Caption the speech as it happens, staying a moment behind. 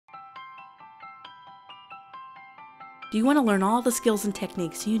Do you want to learn all the skills and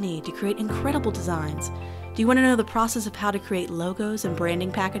techniques you need to create incredible designs? Do you want to know the process of how to create logos and branding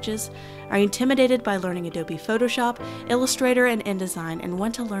packages? Are you intimidated by learning Adobe Photoshop, Illustrator, and InDesign and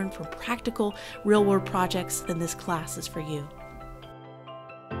want to learn from practical, real-world projects? Then this class is for you.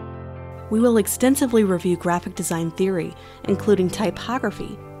 We will extensively review graphic design theory, including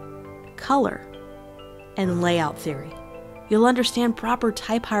typography, color, and layout theory. You'll understand proper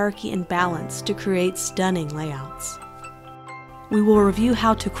type hierarchy and balance to create stunning layouts. We will review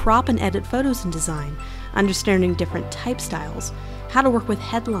how to crop and edit photos in design, understanding different type styles, how to work with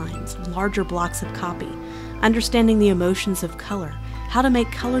headlines, larger blocks of copy, understanding the emotions of color, how to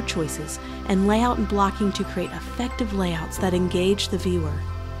make color choices, and layout and blocking to create effective layouts that engage the viewer.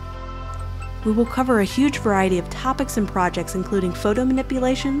 We will cover a huge variety of topics and projects, including photo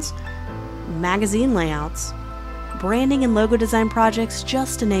manipulations, magazine layouts, branding and logo design projects,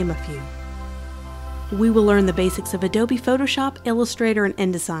 just to name a few. We will learn the basics of Adobe Photoshop, Illustrator, and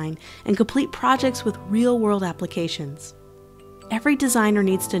InDesign, and complete projects with real-world applications. Every designer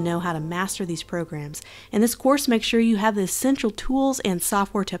needs to know how to master these programs, and this course makes sure you have the essential tools and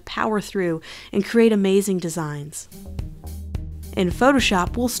software to power through and create amazing designs. In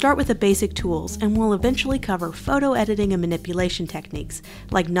Photoshop, we'll start with the basic tools and we'll eventually cover photo editing and manipulation techniques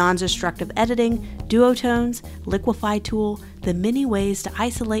like non-destructive editing, duotones, liquify tool, the many ways to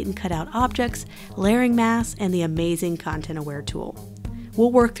isolate and cut out objects, layering masks, and the amazing content aware tool.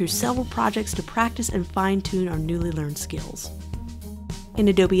 We'll work through several projects to practice and fine-tune our newly learned skills. In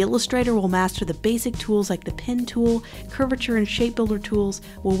Adobe Illustrator, we'll master the basic tools like the pen tool, curvature, and shape builder tools.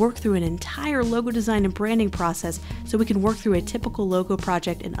 We'll work through an entire logo design and branding process so we can work through a typical logo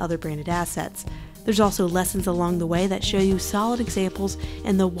project and other branded assets. There's also lessons along the way that show you solid examples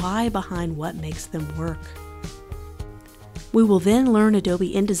and the why behind what makes them work. We will then learn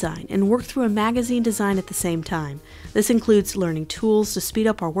Adobe InDesign and work through a magazine design at the same time. This includes learning tools to speed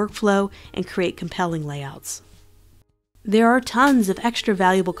up our workflow and create compelling layouts. There are tons of extra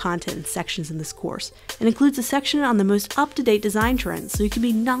valuable content and sections in this course, and includes a section on the most up-to-date design trends so you can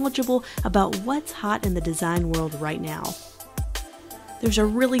be knowledgeable about what's hot in the design world right now. There's a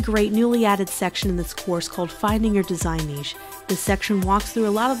really great newly added section in this course called Finding Your Design Niche. This section walks through a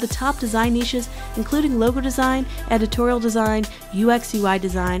lot of the top design niches, including logo design, editorial design, UX/UI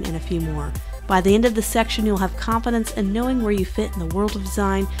design, and a few more. By the end of the section, you'll have confidence in knowing where you fit in the world of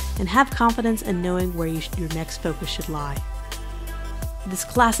design and have confidence in knowing where your next focus should lie. This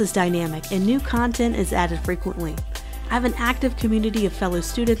class is dynamic and new content is added frequently. I have an active community of fellow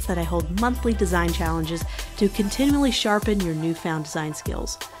students that I hold monthly design challenges to continually sharpen your newfound design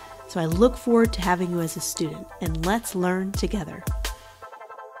skills. So I look forward to having you as a student, and let's learn together.